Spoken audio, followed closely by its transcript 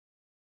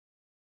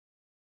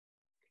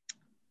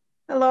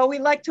Hello,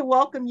 we'd like to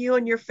welcome you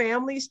and your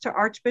families to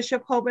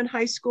Archbishop Hoban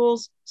High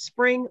School's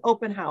Spring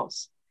Open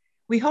House.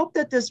 We hope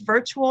that this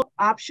virtual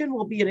option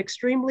will be an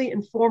extremely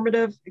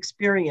informative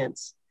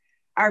experience.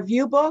 Our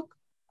view book,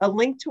 a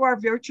link to our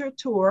virtual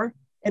tour,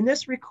 and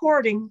this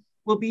recording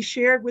will be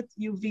shared with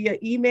you via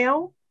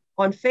email,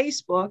 on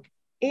Facebook,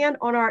 and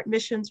on our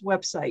admissions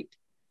website,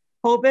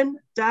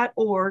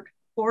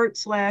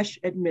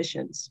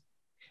 hoban.org/admissions.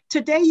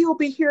 Today, you'll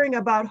be hearing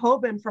about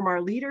Hoban from our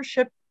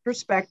leadership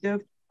perspective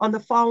on the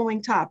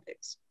following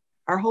topics: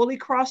 our Holy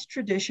Cross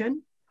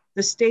tradition,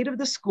 the state of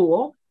the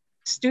school,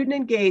 student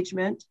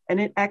engagement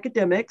and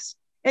academics,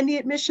 and the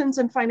admissions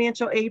and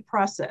financial aid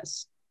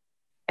process.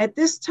 At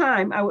this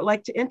time, I would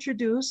like to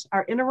introduce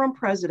our interim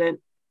president,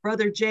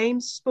 Brother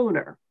James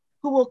Spooner,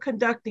 who will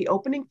conduct the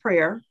opening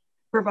prayer,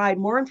 provide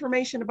more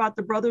information about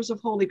the Brothers of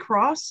Holy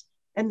Cross,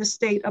 and the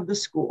state of the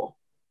school.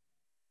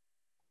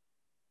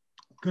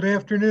 Good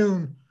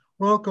afternoon.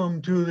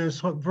 Welcome to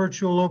this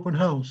virtual open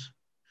house.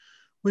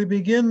 We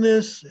begin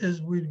this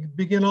as we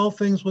begin all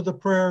things with a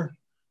prayer,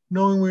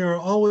 knowing we are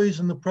always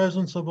in the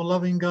presence of a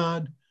loving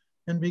God,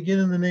 and begin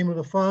in the name of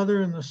the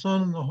Father and the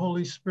Son and the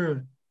Holy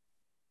Spirit.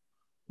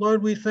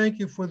 Lord, we thank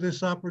you for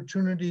this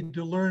opportunity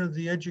to learn of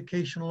the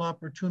educational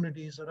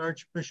opportunities at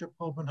Archbishop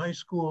Hoban High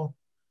School,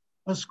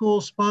 a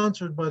school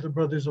sponsored by the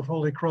Brothers of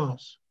Holy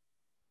Cross.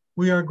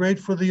 We are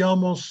grateful for the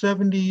almost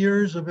 70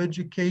 years of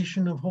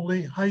education of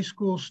Holy High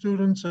School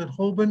students at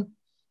Hoban,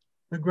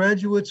 the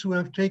graduates who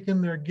have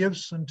taken their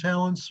gifts and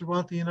talents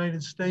throughout the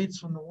United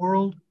States and the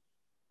world,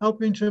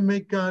 helping to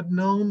make God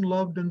known,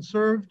 loved, and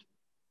served,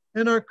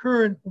 and our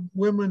current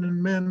women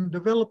and men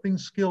developing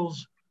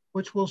skills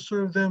which will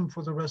serve them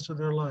for the rest of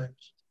their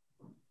lives.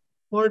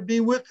 Lord, be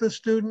with the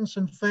students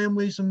and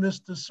families in this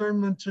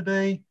discernment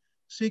today,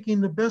 seeking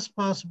the best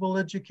possible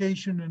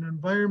education and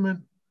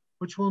environment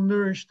which will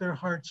nourish their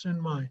hearts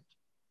and minds.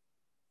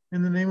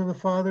 In the name of the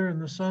Father,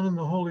 and the Son, and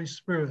the Holy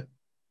Spirit.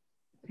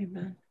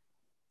 Amen.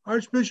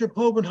 Archbishop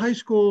Hoban High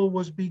School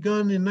was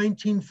begun in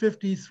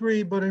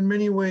 1953, but in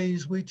many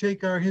ways we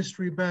take our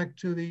history back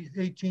to the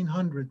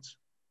 1800s.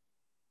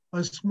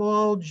 A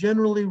small,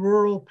 generally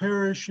rural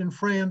parish in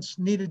France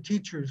needed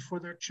teachers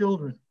for their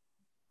children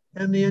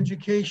and the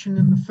education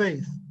in the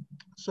faith.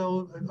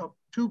 So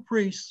two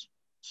priests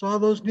saw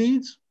those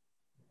needs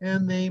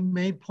and they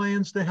made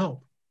plans to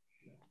help.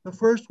 The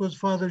first was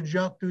Father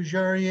Jacques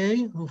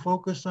Dujarier, who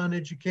focused on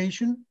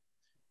education.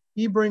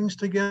 He brings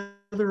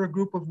together a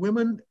group of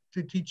women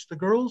to teach the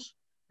girls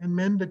and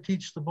men to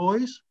teach the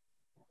boys.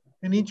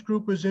 And each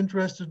group was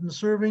interested in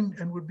serving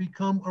and would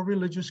become a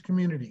religious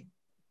community.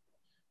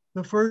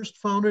 The first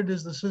founded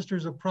is the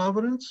Sisters of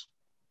Providence,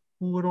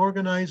 who would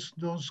organize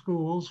those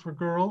schools for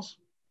girls.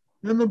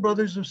 Then the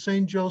Brothers of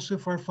St.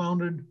 Joseph are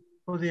founded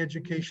for the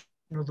education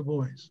of the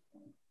boys.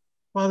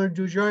 Father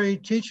Dujari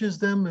teaches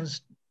them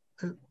as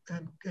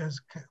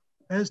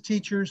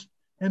teachers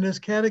and as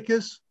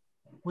catechists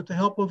with the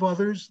help of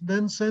others,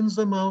 then sends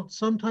them out,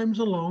 sometimes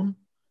alone,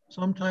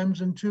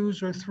 sometimes in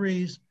twos or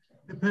threes,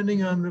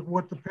 depending on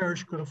what the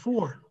parish could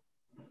afford.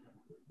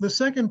 The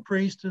second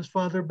priest is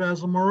Father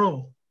Basil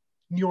Moreau.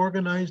 He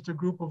organized a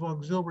group of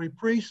auxiliary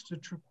priests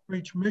to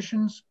preach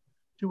missions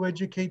to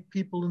educate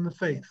people in the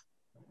faith.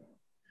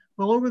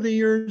 Well, over the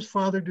years,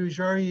 Father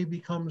Dujari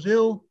becomes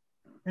ill,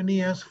 and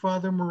he asks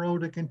Father Moreau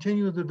to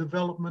continue the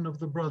development of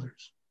the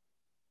brothers.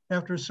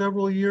 After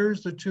several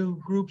years, the two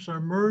groups are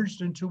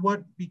merged into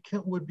what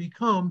would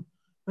become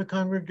the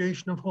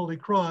Congregation of Holy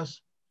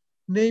Cross,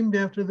 named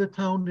after the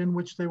town in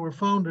which they were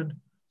founded,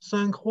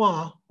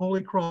 Saint-Croix,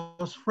 Holy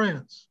Cross,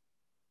 France.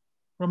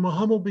 From a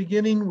humble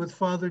beginning with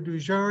Father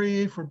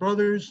Dujarier for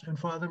brothers and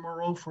Father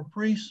Moreau for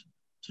priests,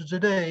 to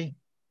today,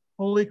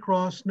 Holy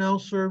Cross now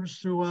serves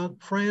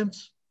throughout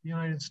France, the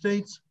United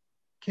States,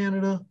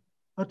 Canada,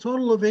 a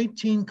total of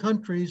 18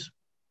 countries,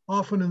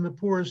 often in the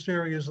poorest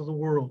areas of the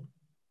world.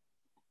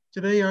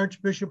 Today,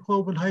 Archbishop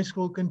Hoban High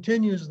School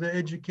continues to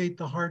educate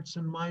the hearts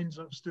and minds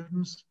of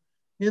students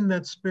in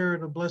that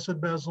spirit of Blessed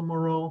Basil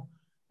Moreau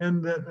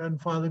and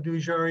Father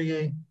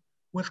Dujarier,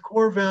 with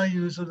core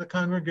values of the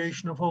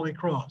Congregation of Holy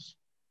Cross.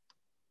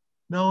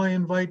 Now I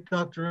invite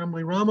Dr.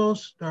 Emily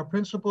Ramos, our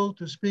principal,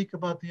 to speak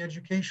about the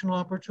educational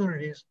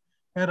opportunities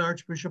at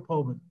Archbishop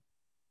Hoban.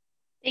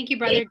 Thank you,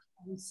 Brother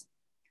James.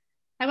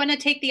 I want to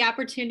take the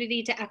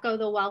opportunity to echo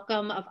the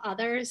welcome of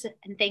others,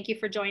 and thank you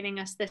for joining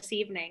us this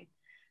evening.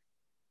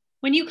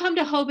 When you come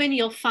to Hoban,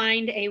 you'll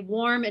find a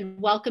warm and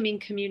welcoming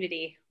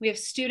community. We have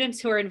students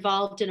who are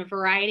involved in a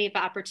variety of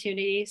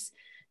opportunities,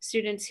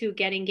 students who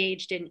get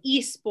engaged in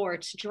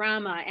esports,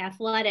 drama,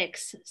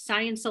 athletics,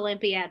 science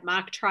Olympiad,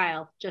 mock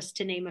trial, just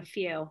to name a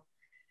few.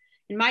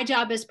 And my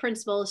job as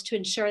principal is to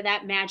ensure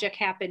that magic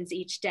happens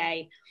each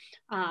day.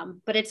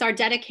 But it's our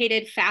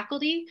dedicated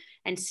faculty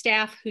and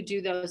staff who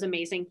do those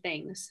amazing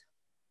things.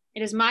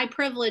 It is my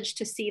privilege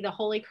to see the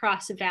Holy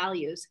Cross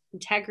values,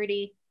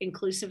 integrity,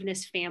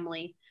 inclusiveness,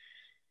 family,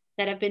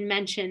 that have been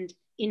mentioned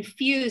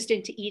infused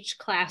into each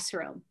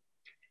classroom.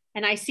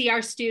 And I see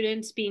our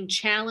students being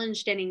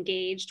challenged and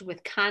engaged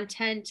with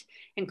content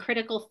and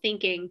critical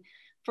thinking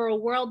for a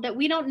world that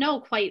we don't know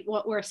quite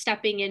what we're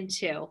stepping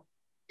into.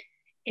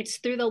 It's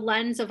through the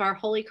lens of our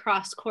Holy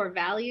Cross core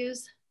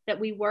values that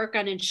we work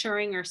on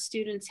ensuring our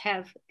students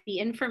have the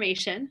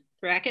information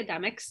through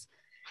academics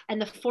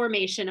and the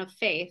formation of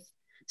faith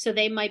so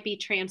they might be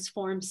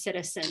transformed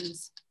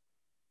citizens.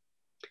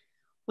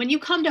 When you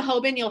come to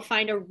Hoban, you'll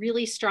find a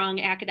really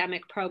strong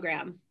academic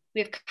program.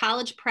 We have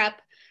college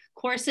prep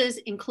courses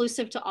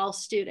inclusive to all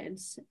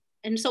students.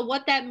 And so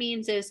what that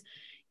means is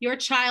your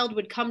child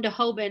would come to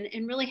Hoban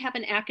and really have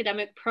an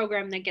academic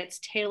program that gets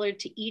tailored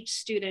to each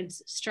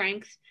student's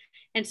strength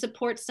and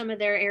supports some of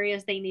their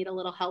areas they need a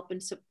little help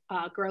and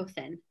growth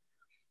in.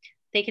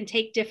 They can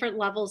take different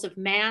levels of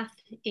math,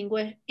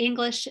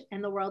 English,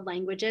 and the world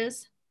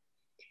languages.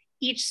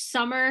 Each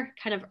summer,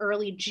 kind of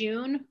early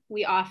June,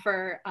 we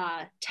offer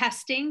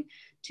testing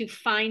to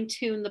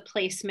fine-tune the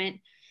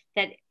placement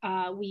that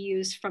we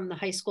use from the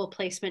high school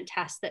placement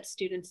test that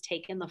students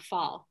take in the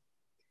fall.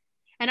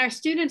 And our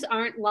students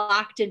aren't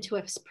locked into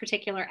a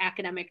particular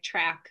academic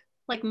track.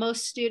 Like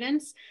most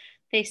students,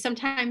 they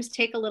sometimes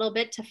take a little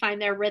bit to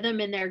find their rhythm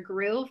and their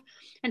groove.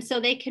 And so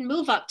they can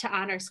move up to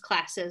honors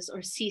classes or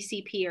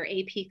CCP or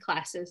AP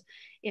classes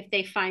if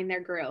they find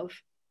their groove.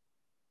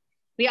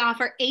 We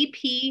offer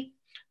AP,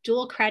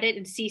 dual credit,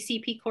 and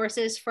CCP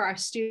courses for our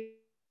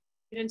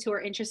students who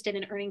are interested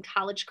in earning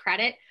college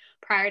credit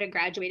prior to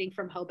graduating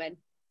from Hoban.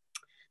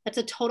 That's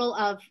a total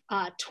of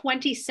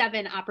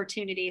 27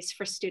 opportunities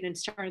for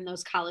students to earn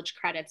those college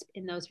credits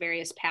in those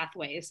various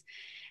pathways.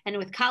 And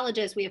with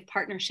colleges, we have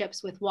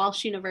partnerships with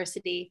Walsh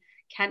University,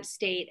 Kent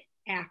State,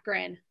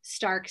 Akron,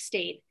 Stark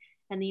State,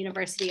 and the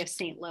University of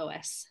St.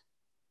 Louis.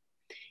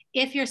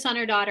 If your son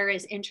or daughter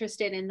is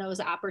interested in those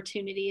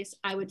opportunities,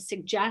 I would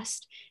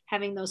suggest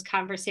having those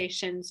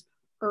conversations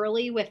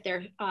early with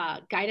their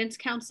guidance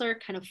counselor,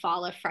 kind of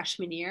fall of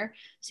freshman year,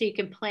 so you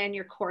can plan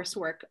your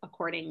coursework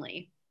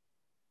accordingly.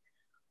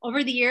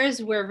 Over the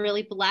years, we're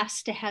really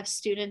blessed to have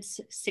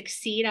students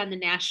succeed on the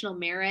National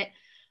Merit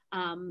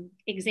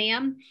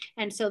exam.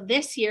 And so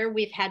this year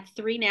we've had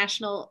 3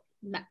 National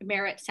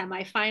Merit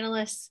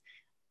semifinalists.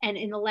 And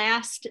in the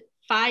last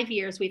 5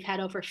 years, we've had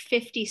over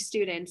 50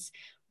 students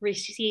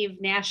receive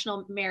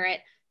National Merit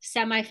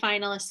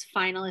semifinalists,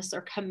 finalists,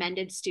 or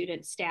commended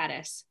student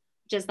status,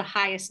 which is the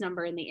highest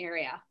number in the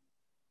area.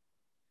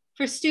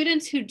 For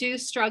students who do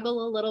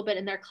struggle a little bit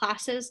in their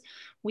classes,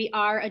 we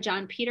are a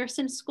John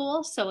Peterson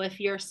school. So if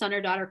your son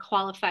or daughter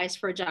qualifies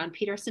for a John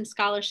Peterson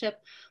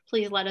scholarship,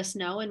 please let us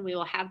know and we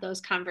will have those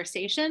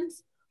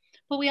conversations.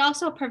 But we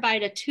also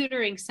provide a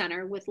tutoring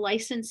center with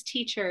licensed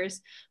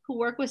teachers who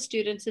work with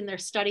students in their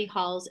study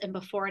halls and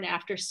before and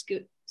after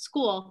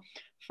school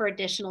for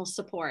additional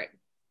support.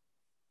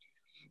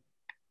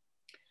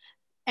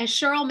 As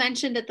Cheryl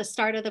mentioned at the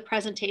start of the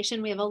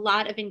presentation, we have a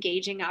lot of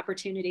engaging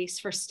opportunities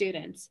for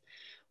students.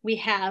 We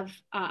have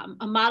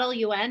a model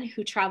UN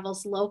who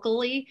travels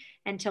locally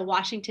and to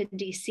Washington,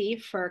 D.C.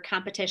 for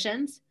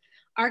competitions,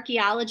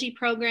 archaeology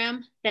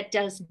program that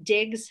does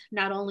digs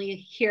not only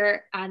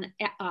here on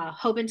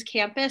Hoban's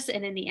campus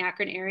and in the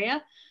Akron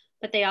area,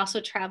 but they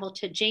also travel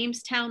to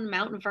Jamestown,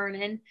 Mount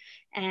Vernon,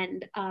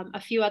 and a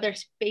few other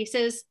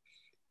spaces.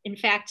 In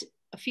fact,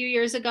 a few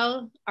years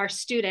ago, our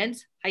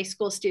students, high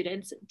school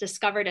students,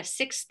 discovered a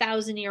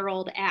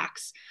 6,000-year-old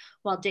axe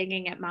while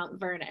digging at Mount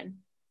Vernon.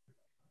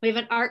 We have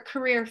an art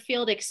career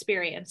field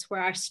experience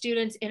where our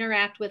students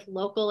interact with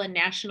local and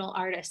national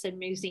artists and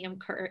museum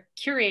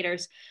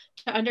curators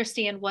to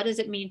understand what does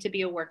it mean to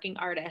be a working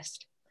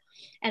artist.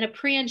 And a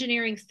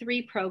pre-engineering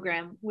 3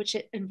 program, which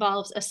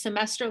involves a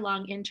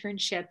semester-long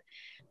internship,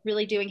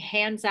 really doing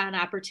hands-on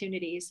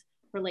opportunities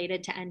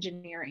related to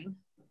engineering.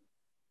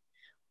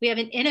 We have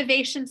an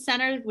innovation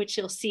center, which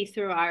you'll see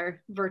through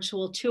our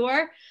virtual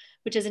tour,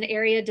 which is an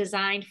area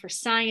designed for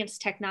science,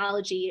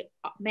 technology,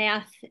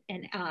 math,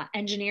 and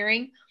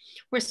engineering,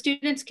 where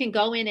students can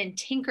go in and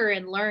tinker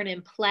and learn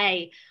and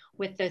play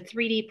with the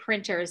 3D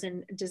printers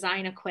and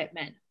design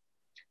equipment.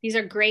 These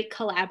are great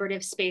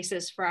collaborative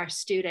spaces for our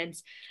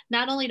students,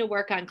 not only to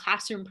work on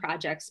classroom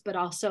projects, but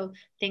also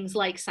things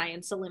like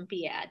Science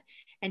Olympiad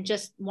and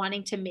just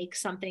wanting to make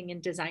something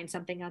and design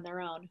something on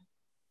their own.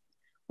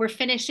 We're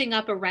finishing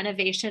up a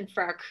renovation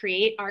for our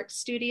Create Art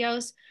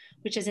Studios,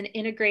 which is an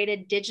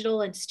integrated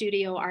digital and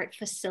studio art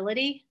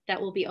facility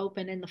that will be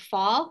open in the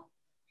fall.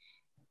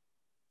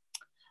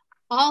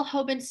 All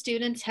Hoban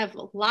students have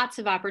lots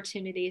of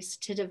opportunities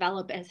to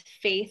develop as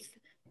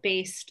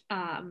faith-based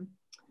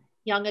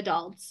young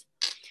adults.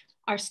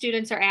 Our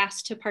students are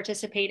asked to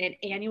participate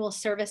in annual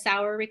service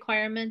hour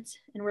requirements,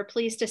 and we're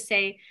pleased to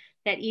say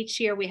that each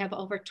year we have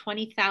over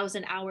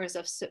 20,000 hours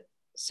of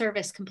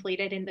service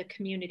completed in the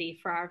community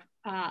for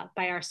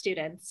by our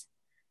students.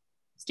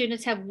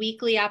 Students have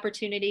weekly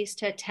opportunities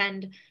to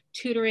attend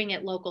tutoring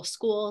at local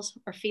schools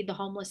or feed the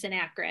homeless in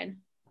Akron.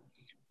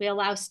 We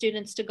allow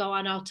students to go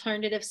on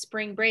alternative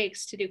spring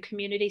breaks to do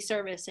community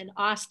service in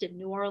Austin,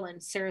 New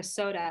Orleans,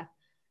 Sarasota.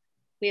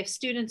 We have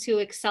students who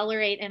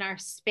accelerate in our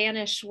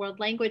Spanish world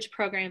language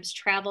programs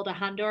travel to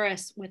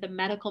Honduras with a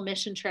medical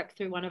mission trip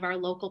through one of our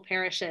local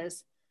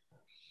parishes.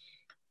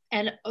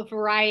 and a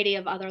variety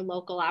of other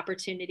local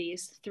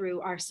opportunities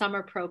through our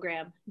summer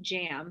program,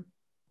 JAM.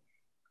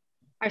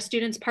 Our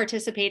students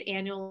participate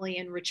annually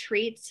in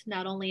retreats,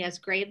 not only as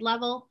grade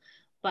level,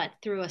 but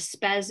through a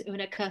Spes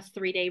Unica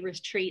 3-day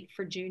retreat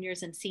for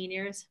juniors and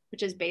seniors,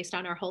 which is based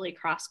on our Holy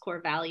Cross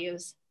core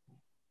values.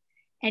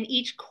 And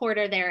each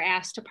quarter they're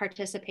asked to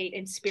participate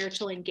in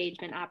spiritual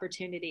engagement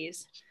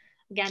opportunities.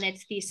 Again,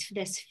 it's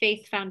this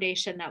faith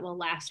foundation that will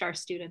last our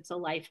students a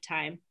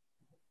lifetime.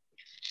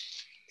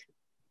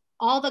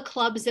 All the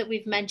clubs that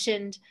we've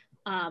mentioned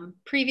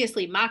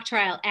previously, mock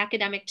trial,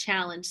 academic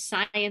challenge,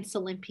 science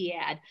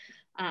Olympiad,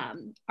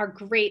 are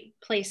great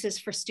places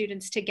for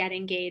students to get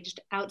engaged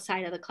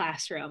outside of the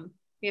classroom.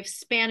 We have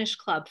Spanish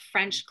club,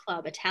 French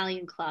club,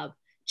 Italian club,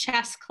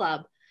 chess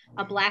club,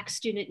 a Black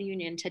student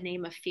union, to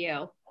name a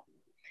few.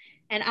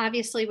 And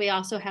obviously we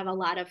also have a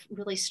lot of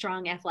really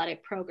strong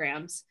athletic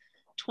programs,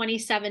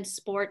 27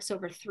 sports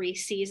over 3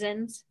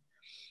 seasons,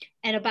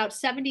 and about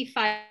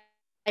 75%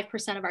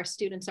 of our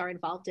students are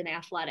involved in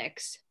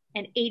athletics,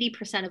 and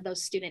 80% of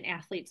those student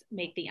athletes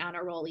make the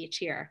honor roll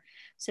each year.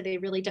 So they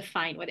really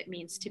define what it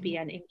means to be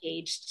an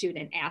engaged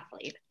student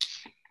athlete.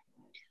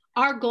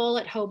 Our goal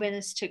at Hoban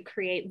is to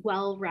create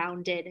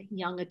well-rounded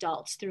young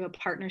adults through a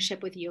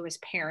partnership with you as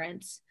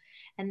parents.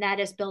 And that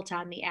is built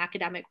on the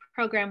academic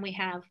program we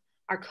have,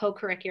 our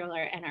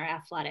co-curricular, and our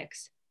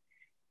athletics.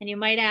 And you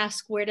might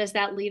ask, where does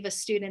that leave a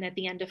student at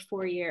the end of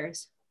 4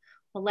 years?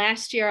 Well,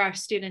 last year, our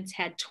students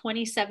had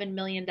 $27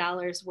 million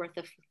worth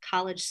of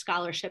college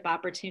scholarship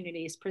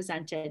opportunities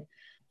presented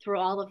through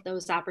all of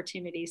those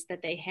opportunities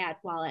that they had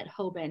while at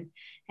Hoban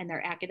and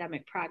their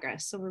academic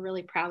progress. So we're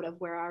really proud of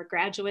where our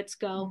graduates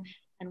go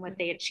and what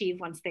they achieve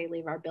once they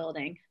leave our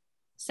building.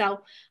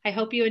 So I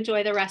hope you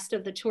enjoy the rest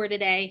of the tour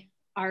today.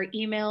 Our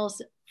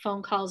emails,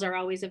 phone calls are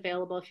always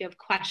available if you have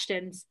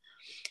questions,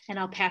 and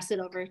I'll pass it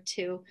over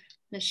to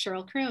Ms.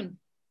 Cheryl Kroon.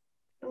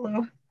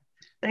 Hello,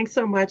 thanks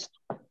so much.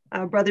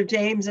 Brother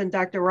James and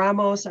Dr.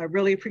 Ramos, I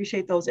really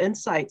appreciate those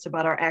insights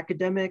about our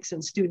academics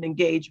and student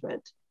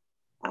engagement.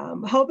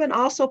 Hoban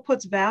also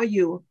puts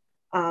value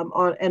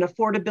on and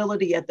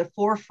affordability at the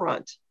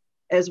forefront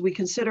as we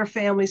consider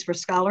families for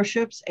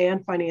scholarships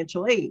and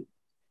financial aid.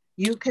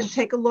 You can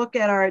take a look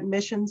at our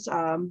admissions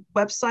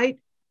website.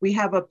 We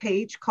have a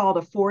page called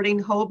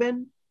Affording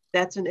Hoban.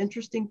 That's an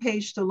interesting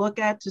page to look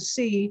at to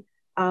see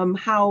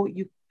how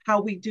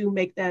we do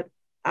make that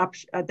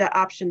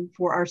option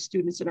for our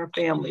students and our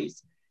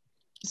families.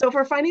 So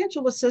for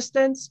financial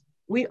assistance,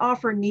 we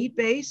offer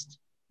need-based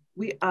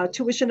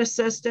tuition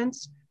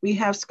assistance. We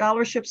have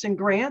scholarships and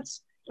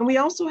grants, and we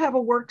also have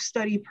a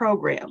work-study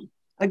program.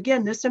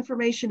 Again, this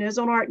information is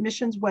on our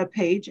admissions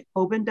webpage,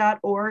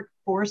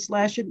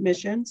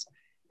 hoban.org/admissions.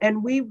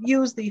 And we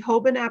use the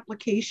Hoban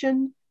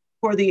application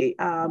for the,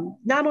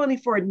 not only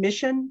for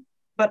admission,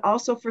 but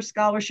also for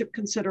scholarship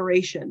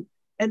consideration.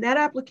 And that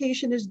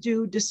application is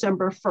due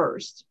December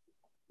 1st.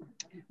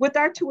 With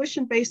our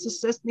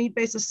tuition-based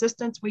need-based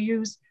assistance, we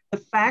use the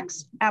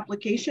FACTS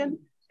application,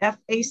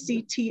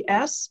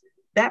 FACTS.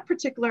 That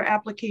particular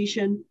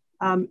application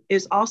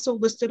is also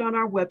listed on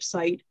our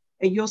website,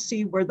 and you'll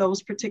see where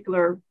those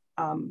particular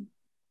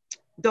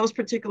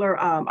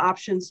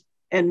options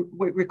and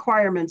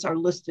requirements are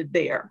listed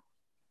there.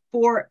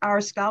 For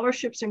our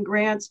scholarships and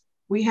grants,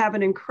 we have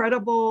an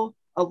incredible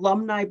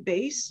alumni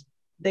base.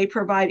 They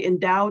provide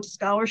endowed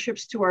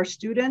scholarships to our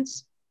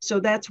students. So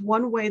that's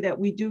one way that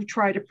we do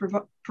try to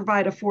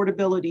provide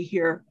affordability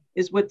here,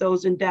 is with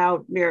those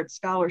endowed merit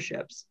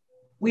scholarships.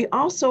 We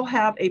also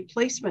have a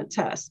placement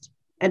test,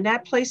 and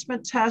that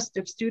placement test,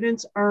 if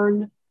students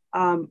earn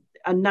a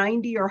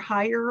 90 or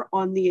higher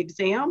on the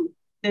exam,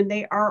 then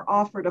they are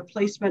offered a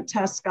placement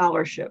test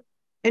scholarship.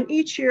 And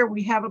each year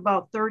we have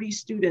about 30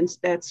 students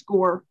that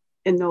score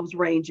in those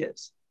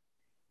ranges.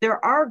 There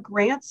are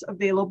grants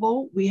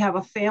available. We have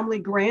a family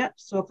grant.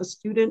 So if a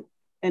student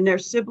and their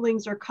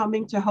siblings are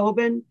coming to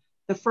Hoban,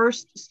 the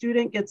first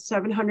student gets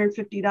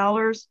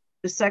 $750,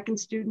 the second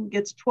student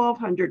gets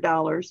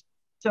 $1,200.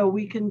 So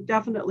we can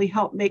definitely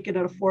help make it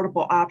an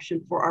affordable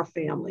option for our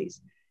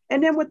families.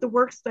 And then with the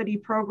work study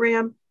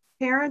program,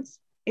 parents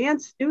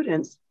and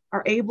students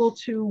are able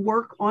to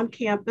work on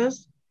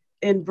campus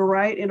in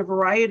a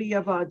variety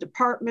of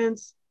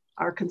departments,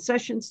 our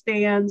concession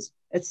stands,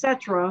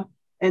 etc.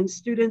 And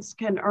students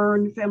can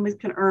earn, families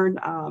can earn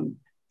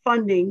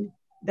funding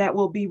that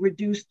will be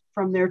reduced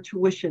from their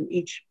tuition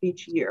each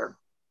year.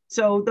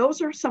 So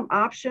those are some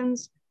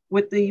options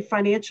with the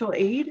financial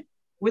aid.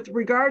 With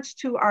regards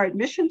to our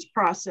admissions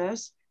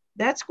process,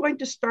 that's going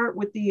to start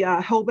with the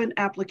Hoban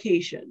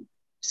application.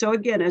 So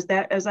again,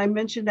 as I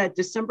mentioned, that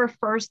December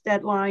 1st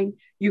deadline,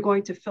 you're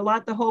going to fill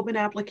out the Hoban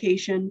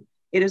application.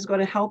 It is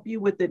going to help you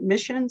with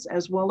admissions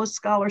as well as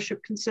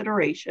scholarship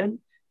consideration.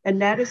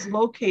 And that is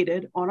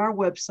located on our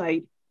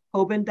website,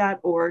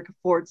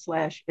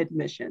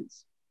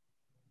 hoban.org/admissions.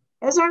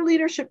 As our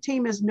leadership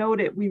team has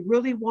noted, we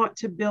really want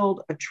to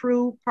build a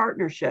true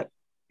partnership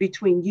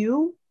between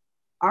you,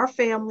 our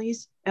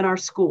families, and our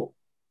school.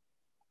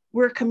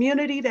 We're a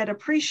community that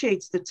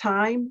appreciates the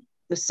time,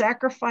 the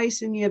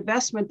sacrifice and the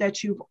investment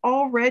that you've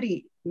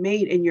already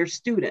made in your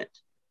student.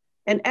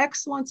 And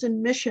excellence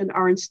and mission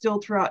are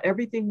instilled throughout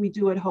everything we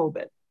do at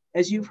Hoban,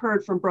 as you've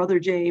heard from Brother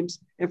James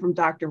and from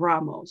Dr.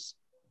 Ramos.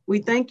 We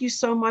thank you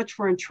so much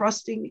for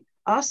entrusting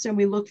us, and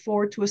we look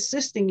forward to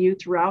assisting you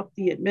throughout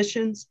the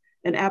admissions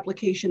and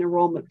application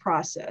enrollment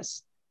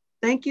process.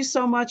 Thank you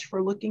so much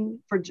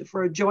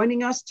for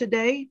joining us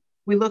today.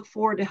 We look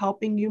forward to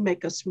helping you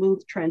make a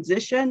smooth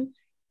transition.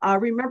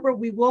 Remember,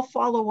 we will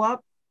follow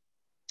up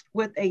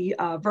with a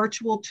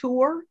virtual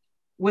tour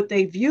with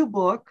a view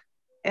book,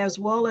 as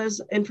well as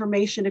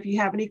information. If you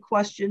have any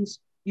questions,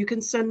 you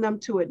can send them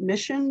to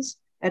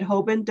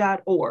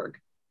admissions@hoban.org,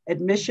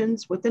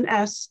 admissions with an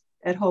S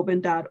at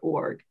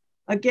hoban.org.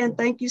 Again,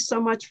 thank you so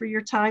much for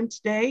your time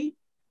today.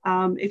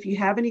 If you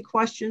have any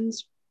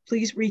questions,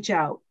 please reach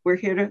out. We're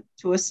here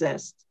to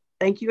assist.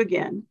 Thank you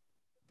again.